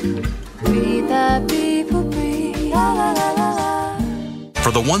 Breathe that people breathe. La la la la la.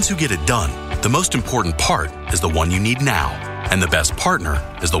 For the ones who get it done, the most important part is the one you need now. And the best partner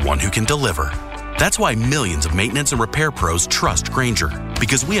is the one who can deliver. That's why millions of maintenance and repair pros trust Grainger,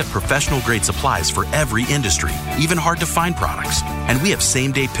 because we have professional-grade supplies for every industry, even hard-to-find products. And we have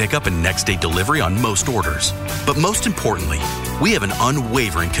same-day pickup and next-day delivery on most orders. But most importantly, we have an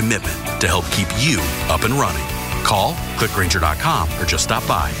unwavering commitment to help keep you up and running. Call, click Grainger.com, or just stop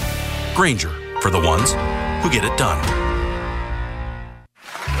by. Grainger, for the ones who get it done.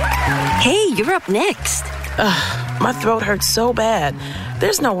 Hey, you're up next. My throat hurts so bad.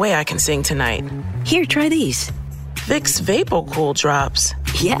 There's no way I can sing tonight. Here, try these. Vicks VapoCool Drops.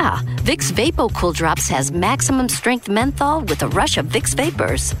 Yeah, Vicks VapoCool Drops has maximum strength menthol with a rush of Vicks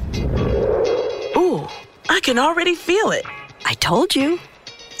Vapors. Ooh, I can already feel it. I told you.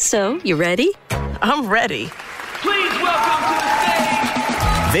 So, you ready? I'm ready. Please welcome to the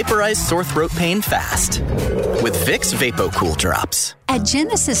stage. Vaporize sore throat pain fast with Vicks VapoCool Drops. At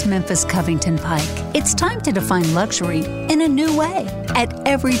Genesis Memphis Covington Pike, it's time to define luxury in a new way. At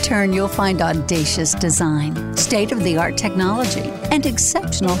every turn, you'll find audacious design, state-of-the-art technology, and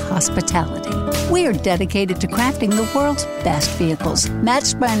exceptional hospitality. We are dedicated to crafting the world's best vehicles,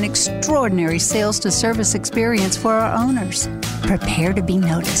 matched by an extraordinary sales-to-service experience for our owners. Prepare to be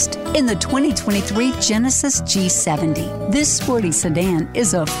noticed in the 2023 Genesis G70. This sporty sedan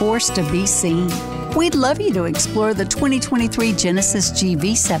is a force to be seen. We'd love you to explore the 2023 Genesis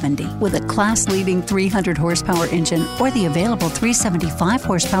GV70 with a class-leading 300 horsepower engine or the available 375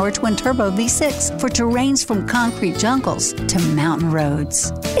 horsepower twin-turbo V6 for terrains from concrete jungles to mountain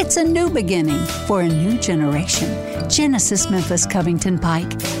roads. It's a new beginning for a new generation. Genesis Memphis Covington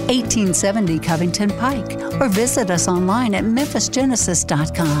Pike, 1870 Covington Pike, or visit us online at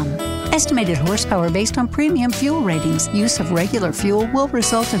memphisgenesis.com. Estimated horsepower based on premium fuel ratings. Use of regular fuel will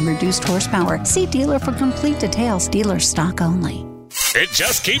result in reduced horsepower. See dealer for complete details. Dealer stock only. It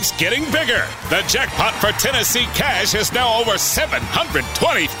just keeps getting bigger. The jackpot for Tennessee Cash is now over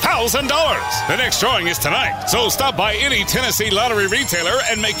 $720,000. The next drawing is tonight, so stop by any Tennessee lottery retailer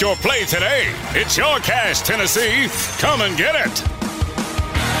and make your play today. It's your cash, Tennessee. Come and get it.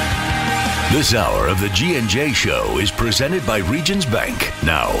 This hour of the G&J Show is presented by Regions Bank.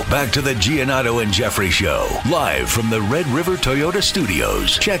 Now, back to the Giannotto and Jeffrey Show, live from the Red River Toyota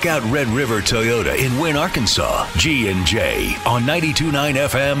Studios. Check out Red River Toyota in Wynne, Arkansas. G&J on 92.9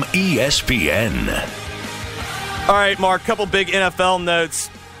 FM ESPN. All right, Mark, couple big NFL notes.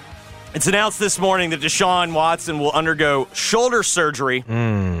 It's announced this morning that Deshaun Watson will undergo shoulder surgery,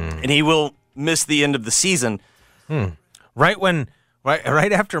 and he will miss the end of the season. Right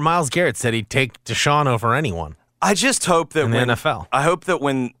after Myles Garrett said he'd take Deshaun over anyone. I just hope that in the NFL. I hope that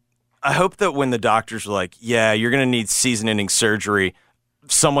when the doctors were like, "Yeah, you're going to need season-ending surgery,"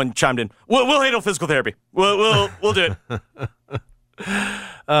 someone chimed in, "We'll handle physical therapy. We'll do it."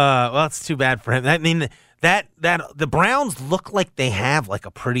 Well, it's too bad for him. I mean, that the Browns look like they have like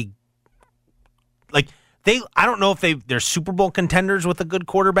a pretty, like I don't know if they're Super Bowl contenders with a good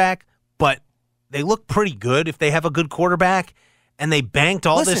quarterback, but they look pretty good if they have a good quarterback. And they banked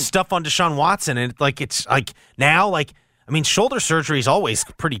all this stuff on Deshaun Watson, and it's like now, I mean, shoulder surgery is always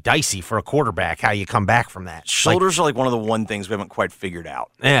pretty dicey for a quarterback. How you come back from that? Shoulders are like one of the one things we haven't quite figured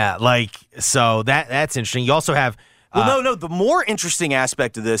out. Yeah, so that's interesting. You also have no. The more interesting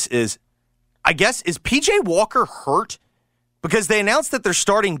aspect of this is, I guess, is PJ Walker hurt? Because they announced that they're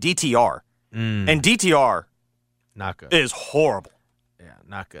starting DTR, and DTR not good. Is horrible. Yeah,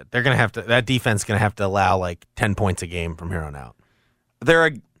 not good. They're gonna have to. That defense is gonna have to allow like 10 points a game from here on out.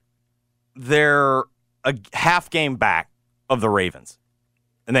 They're a half game back of the Ravens,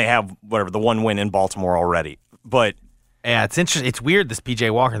 and they have the one win in Baltimore already. But yeah, it's interesting. It's weird, this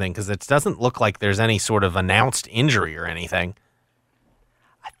PJ Walker thing, because it doesn't look like there's any sort of announced injury or anything.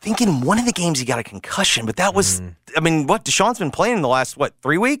 I think in one of the games he got a concussion, but that was Deshaun's been playing in the last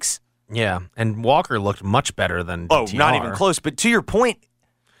 3 weeks. Yeah, and Walker looked much better than DTR. Not even close. But to your point,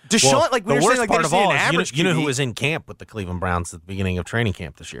 Deshaun, when the you're worst saying part of all an is, you know who QB? was in camp with the Cleveland Browns at the beginning of training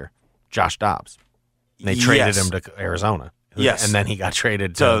camp this year? Josh Dobbs. And they traded him to Arizona. Yes. And then he got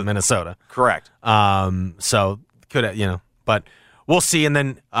traded to Minnesota. Correct. So but we'll see. And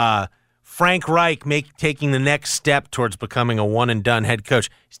then Frank Reich taking the next step towards becoming a one-and-done head coach.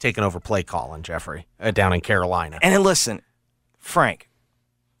 He's taking over play calling, Jeffrey, down in Carolina. And then listen, Frank.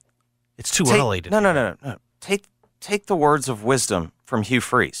 It's too early to No. Take the words of wisdom from Hugh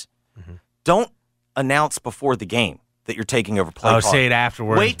Freeze. Mm-hmm. Don't announce before the game that you're taking over play calling. Say it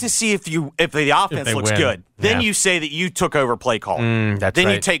afterwards. Wait to see if the offense looks good. Then you say that you took over play calling. That's then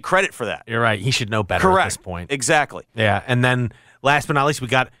right. you take credit for that. You're right. He should know better Correct. at this point. Exactly. Yeah, and then last but not least, we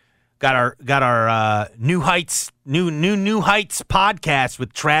got our New Heights podcast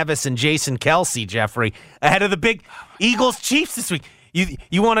with Travis and Jason Kelsey, Jeffrey, ahead of the big Eagles Chiefs this week.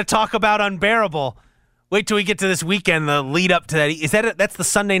 You want to talk about unbearable? Wait till we get to this weekend, the lead up to that. That's the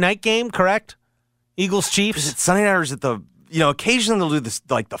Sunday night game, correct? Eagles Chiefs. Is it Sunday night or is it occasionally they'll do this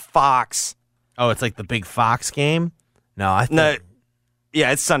like the Fox? Oh, it's like the big Fox game? No,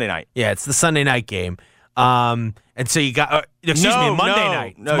 yeah, it's Sunday night. Yeah, it's the Sunday night game. And so you got Monday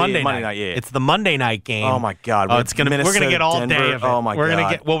night. No, Monday night. Yeah. It's the Monday night game. Oh my God. We're gonna get all Denver. day of it. Oh my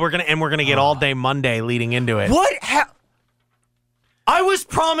God. We're gonna get all day Monday leading into it. What? I was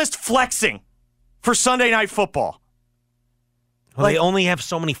promised flexing for Sunday Night Football. Well, they only have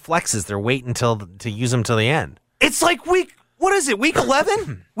so many flexes. They're waiting to use them till the end. It's like week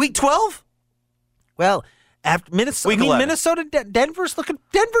 11? Week 12? Well, after Minnesota, Denver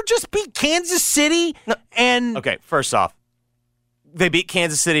just beat Kansas City. Okay, first off, they beat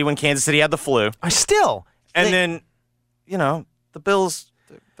Kansas City when Kansas City had the flu. Then, the Bills,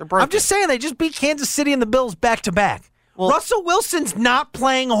 they're broken. I'm just saying, they just beat Kansas City and the Bills back to back. Russell Wilson's not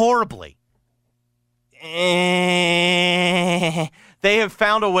playing horribly. They have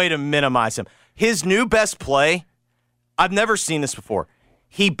found a way to minimize him. His new best play, I've never seen this before.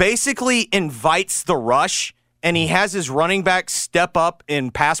 He basically invites the rush, and he has his running back step up in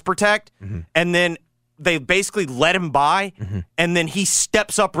pass protect, and then they basically let him by, and then he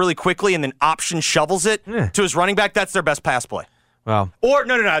steps up really quickly and then option shovels it to his running back. That's their best pass play. Well, or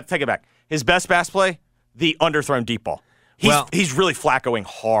no, take it back. His best pass play, the underthrown deep ball. He's really Flaccoing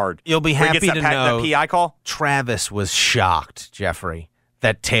hard. You'll be happy to know that PI call. Travis was shocked, Jeffrey,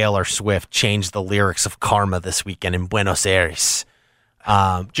 that Taylor Swift changed the lyrics of Karma this weekend in Buenos Aires.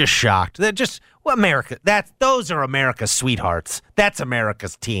 Just shocked. America. Those are America's sweethearts. That's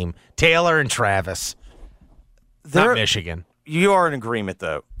America's team. Taylor and Travis. Not Michigan. You are in agreement,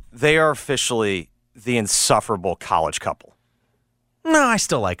 though. They are officially the insufferable college couple. No, I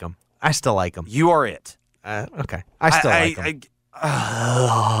still like them. You are it. Okay. I still like them.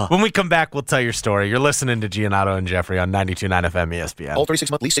 When we come back, we'll tell your story. You're listening to Giannato and Jeffrey on 92.9 FM ESPN. All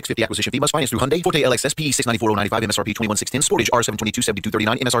 36-month lease, $650 acquisition fee must finance through Hyundai, Forte LXS, PE 694.095, MSRP 21,610, Sportage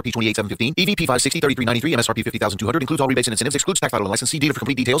R722,7239, MSRP 28,715, EVP 560, 3393, MSRP 50,200, includes all rebates and incentives, excludes tax title and license. See dealer for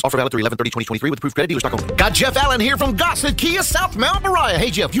complete details. Offer valid through 11/30/2023 with approved credit dealers.com. Got Jeff Allen here from Gossett Kia, South Mount Moriah.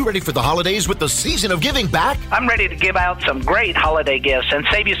 Hey, Jeff, you ready for the holidays with the season of giving back? I'm ready to give out some great holiday gifts and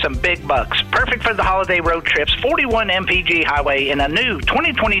save you some big bucks. Perfect for the holiday road trips. 41 MPG highways today in a new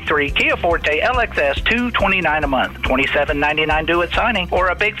 2023 Kia Forte LXS $229 a month, $27.99 due at signing. Or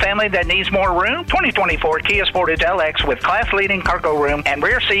a big family that needs more room? 2024 Kia Sportage LX with class-leading cargo room and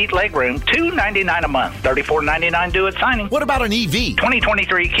rear seat leg room, $299 a month, $34.99 due at signing. What about an EV?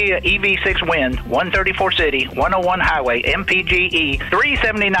 2023 Kia EV6 Wind, 134 City, 101 Highway, MPGE,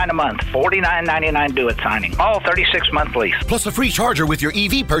 $379 a month, $49.99 due at signing. All 36-month lease. Plus a free charger with your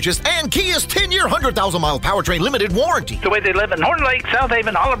EV purchase and Kia's 10-year, 100,000-mile powertrain limited warranty. The way they live in Horn Lake, South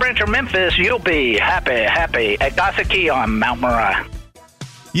Haven, Olive Branch, or Memphis, you'll be happy at Gossett Kia on Mount Moriah.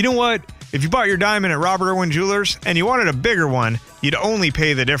 You know what? If you bought your diamond at Robert Irwin Jewelers and you wanted a bigger one, you'd only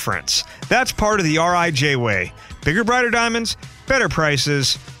pay the difference. That's part of the RIJ way. Bigger, brighter diamonds, better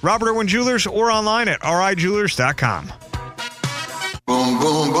prices. Robert Irwin Jewelers or online at rijewelers.com. Boom,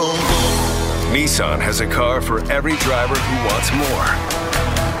 boom, boom, boom. Nissan has a car for every driver who wants more.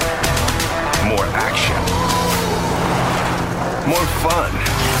 More action. More fun.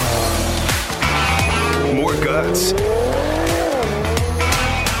 More guts.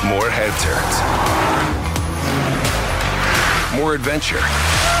 More head turns. More adventure.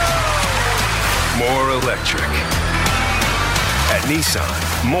 More electric. At Nissan,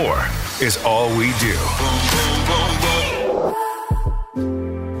 more is all we do.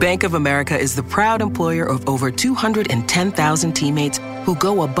 Bank of America is the proud employer of over 210,000 teammates who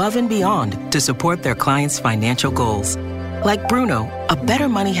go above and beyond to support their clients' financial goals. Like Bruno, a Better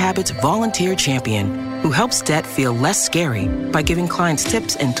Money Habits volunteer champion who helps debt feel less scary by giving clients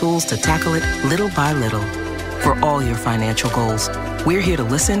tips and tools to tackle it little by little. For all your financial goals, we're here to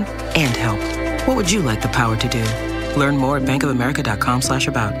listen and help. What would you like the power to do? Learn more at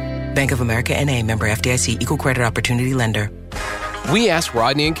bankofamerica.com/about. Bank of America N.A., member FDIC, equal credit opportunity lender. We asked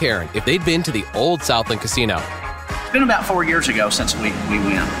Rodney and Karen if they'd been to the old Southland Casino. It's been about 4 years ago since we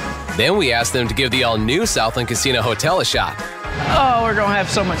went. Then we asked them to give the all-new Southland Casino Hotel a shot. Oh, we're going to have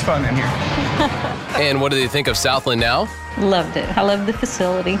so much fun in here. And what do they think of Southland now? Loved it. I love the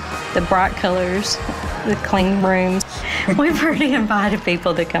facility, the bright colors, the clean rooms. We've already invited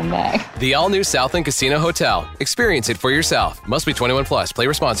people to come back. The all-new Southland Casino Hotel. Experience it for yourself. Must be 21 plus. Play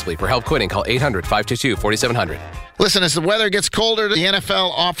responsibly. For help quitting, call 800-522-4700. Listen, as the weather gets colder, the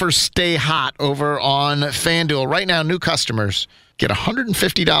NFL offers stay hot over on FanDuel. Right now, new customers get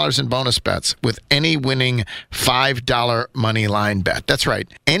 $150 in bonus bets with any winning $5 money line bet. That's right.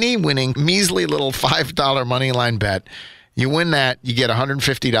 Any winning measly little $5 money line bet. You win that, you get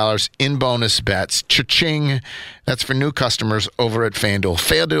 $150 in bonus bets. Cha-ching. That's for new customers over at FanDuel.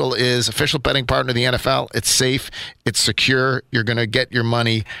 FanDuel is official betting partner of the NFL. It's safe. It's secure. You're going to get your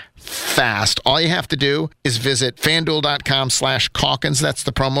money fast. All you have to do is visit FanDuel.com/Calkins. That's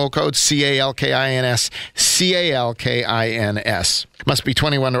the promo code CALKINS. CALKINS. Must be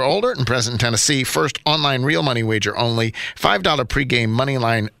 21 or older and present in Tennessee. First online real money wager only. $5 pregame money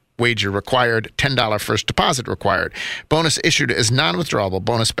line wager required. $10 first deposit required. Bonus issued as non-withdrawable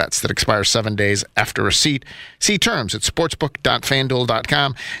bonus bets that expire 7 days after receipt. See terms at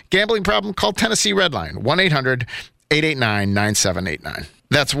sportsbook.fanduel.com. Gambling problem? Call Tennessee Redline 1-800-889-9789.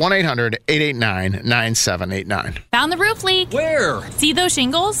 That's 1-800-889-9789. Found the roof leak. Where? See those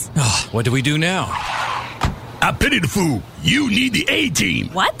shingles? What do we do now? I pity the fool. You need the A-Team.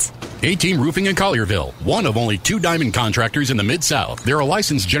 What? A-Team Roofing in Collierville, one of only 2 diamond contractors in the Mid-South. They're a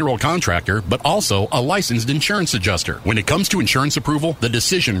licensed general contractor, but also a licensed insurance adjuster. When it comes to insurance approval, the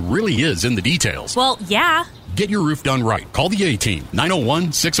decision really is in the details. Well, yeah. Get your roof done right. Call the A-Team,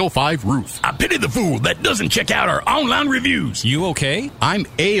 901-605-ROOF. I pity the fool that doesn't check out our online reviews. You okay? I'm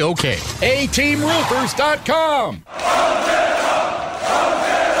A-okay. A-TeamRoofers.com.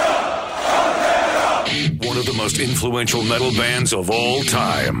 One of the most influential metal bands of all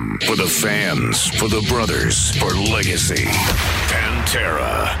time. For the fans, for the brothers, for legacy.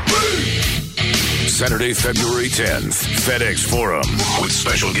 Pantera. Saturday, February 10th, FedEx Forum. With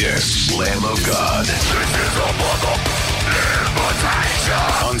special guests, Lamb of God.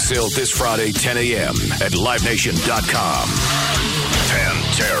 On sale this Friday, 10 a.m. at LiveNation.com.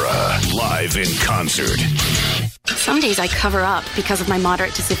 Pantera, live in concert. Some days I cover up because of my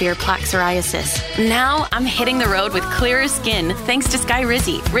moderate to severe plaque psoriasis. Now I'm hitting the road with clearer skin thanks to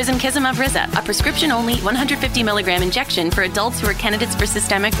Skyrizi, Risankizumab Riza, a prescription-only 150 milligram injection for adults who are candidates for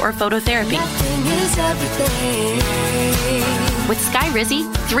systemic or phototherapy. With Skyrizi,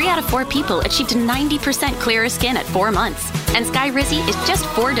 3 out of 4 people achieved 90% clearer skin at 4 months. And Skyrizi is just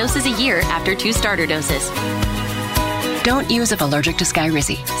 4 doses a year after 2 starter doses. Don't use if allergic to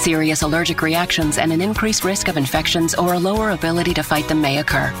Skyrizi. Serious allergic reactions and an increased risk of infections or a lower ability to fight them may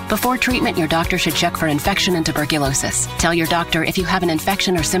occur. Before treatment, your doctor should check for infection and tuberculosis. Tell your doctor if you have an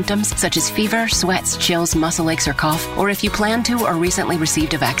infection or symptoms such as fever, sweats, chills, muscle aches, or cough, or if you plan to or recently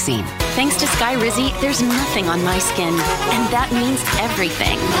received a vaccine. Thanks to Skyrizi, there's nothing on my skin, and that means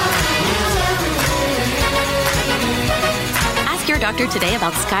everything. Ask your doctor today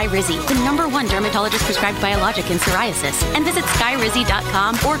about Skyrizi, the #1 dermatologist prescribed biologic in psoriasis, and visit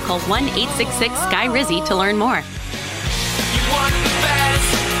skyrizi.com or call 1-866-SKY-RIZZI to learn more.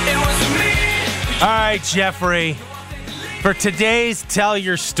 All right, Jeffrey, for today's Tell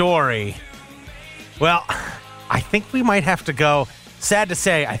Your Story, well, I think we might have to go, sad to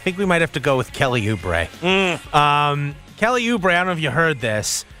say, I think we might have to go with Kelly Oubre. Kelly Oubre, I don't know if you heard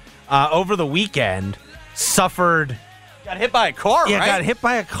this, over the weekend suffered... Got hit by a car, Yeah, right? got hit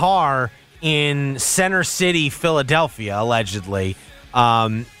by a car in Center City, Philadelphia, allegedly.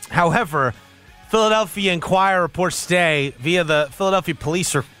 However, Philadelphia Inquirer reports today via the Philadelphia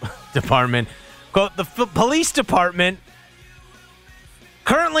Police Department, quote, the police department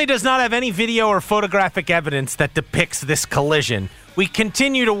currently does not have any video or photographic evidence that depicts this collision. We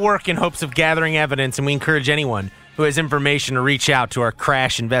continue to work in hopes of gathering evidence, and we encourage anyone who has information to reach out to our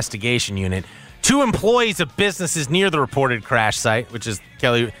crash investigation unit. 2 employees of businesses near the reported crash site, which is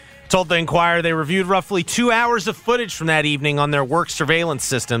Kelly, told the Inquirer they reviewed roughly 2 hours of footage from that evening on their work surveillance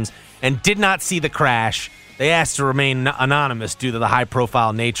systems and did not see the crash. They asked to remain anonymous due to the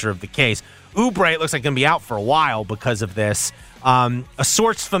high-profile nature of the case. Oubre, it looks like, going to be out for a while because of this. A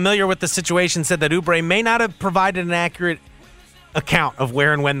source familiar with the situation said that Oubre may not have provided an accurate account of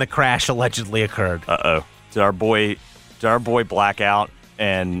where and when the crash allegedly occurred. Uh-oh. Did our boy black out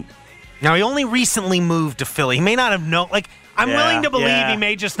and... Now, he only recently moved to Philly. He may not have known. Like, I'm willing to believe he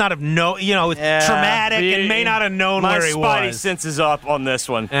may just not have known, traumatic and may not have known where he was. My spidey sense is up on this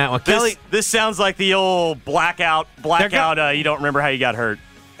one. Yeah, well, Kelly, this sounds like the old blackout, you don't remember how you got hurt.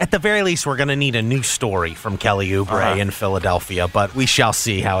 At the very least, we're going to need a new story from Kelly Oubre in Philadelphia, but we shall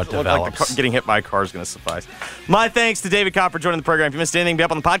see how it develops. Like getting hit by a car is going to suffice. My thanks to David Kopp for joining the program. If you missed anything, be up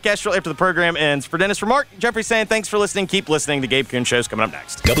on the podcast shortly after the program ends. For Dennis, for Mark, Jeffrey saying thanks for listening. Keep listening. The Gabe Kuhn Show's coming up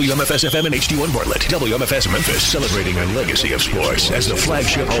next. WMFS-FM and HD1 Bartlett. WMFS Memphis, celebrating a legacy of sports as the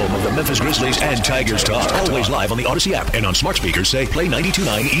flagship home of the Memphis Grizzlies and Tigers Talk. Always live on the Odyssey app and on smart speakers. Say Play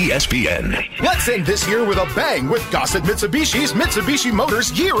 92.9 ESPN. Let's end this year with a bang with Gossett Mitsubishi's Mitsubishi Motors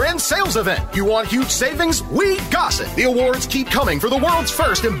year-end sales event. You want huge savings? We Gossett. The awards keep coming for the world's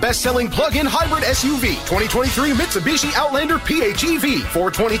first and best-selling plug-in hybrid SUV. 2023 Mitsubishi Outlander PHEV.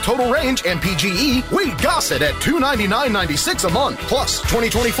 420 total range and PGE. We Gossett at $299.96 a month. Plus,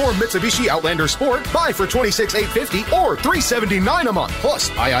 2024 Mitsubishi Outlander Sport. Buy for $26,850 or $379 a month.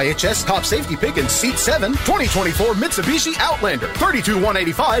 Plus, IIHS top safety pick in seat 7. 2024 Mitsubishi Outlander.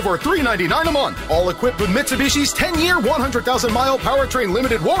 $32,185 or $399 a month. All equipped with Mitsubishi's 10-year, 100,000-mile powertrain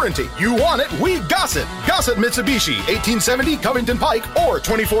limited warranty. You want it, we Gossett. Gossett Mitsubishi, 1870 Covington Pike, or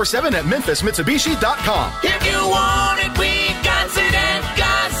 24/7 at MemphisMitsubishi.com. If you want it, we Gossett and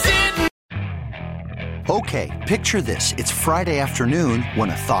Gossett. Okay, picture this. It's Friday afternoon when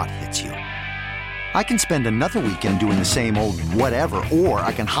a thought hits you. I can spend another weekend doing the same old whatever, or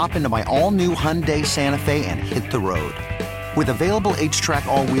I can hop into my all-new Hyundai Santa Fe and hit the road. With available H-Track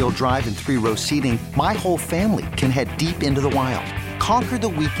all-wheel drive and 3-row seating, my whole family can head deep into the wild. Conquer the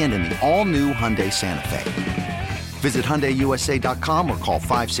weekend in the all-new Hyundai Santa Fe. Visit HyundaiUSA.com or call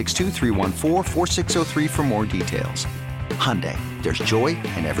 562-314-4603 for more details. Hyundai, there's joy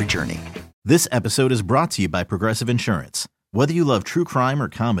in every journey. This episode is brought to you by Progressive Insurance. Whether you love true crime or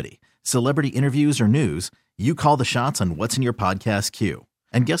comedy, celebrity interviews or news, you call the shots on what's in your podcast queue.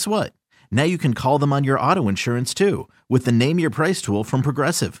 And guess what? Now you can call them on your auto insurance too with the Name Your Price tool from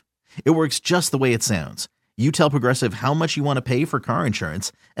Progressive. It works just the way it sounds. You tell Progressive how much you want to pay for car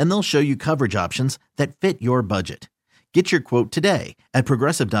insurance, and they'll show you coverage options that fit your budget. Get your quote today at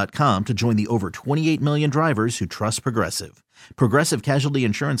Progressive.com to join the over 28 million drivers who trust Progressive. Progressive Casualty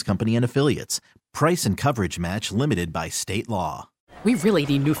Insurance Company and Affiliates. Price and coverage match limited by state law. We really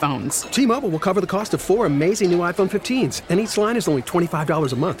need new phones. T-Mobile will cover the cost of 4 amazing new iPhone 15s, and each line is only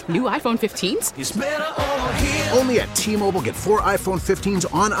 $25 a month. New iPhone 15s? It's better over here. Only at T-Mobile, get 4 iPhone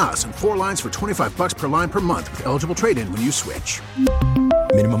 15s on us and 4 lines for $25 per line per month with eligible trade-in when you switch.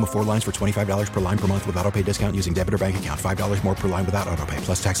 Minimum of 4 lines for $25 per line per month with autopay discount using debit or bank account. $5 more per line without autopay,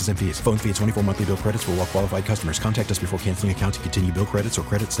 plus taxes and fees. Phone fee at 24 monthly bill credits for well-qualified customers. Contact us before canceling account to continue bill credits or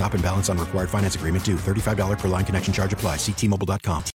credit stop and balance on required finance agreement due. $35 per line connection charge applies. See T-Mobile.com.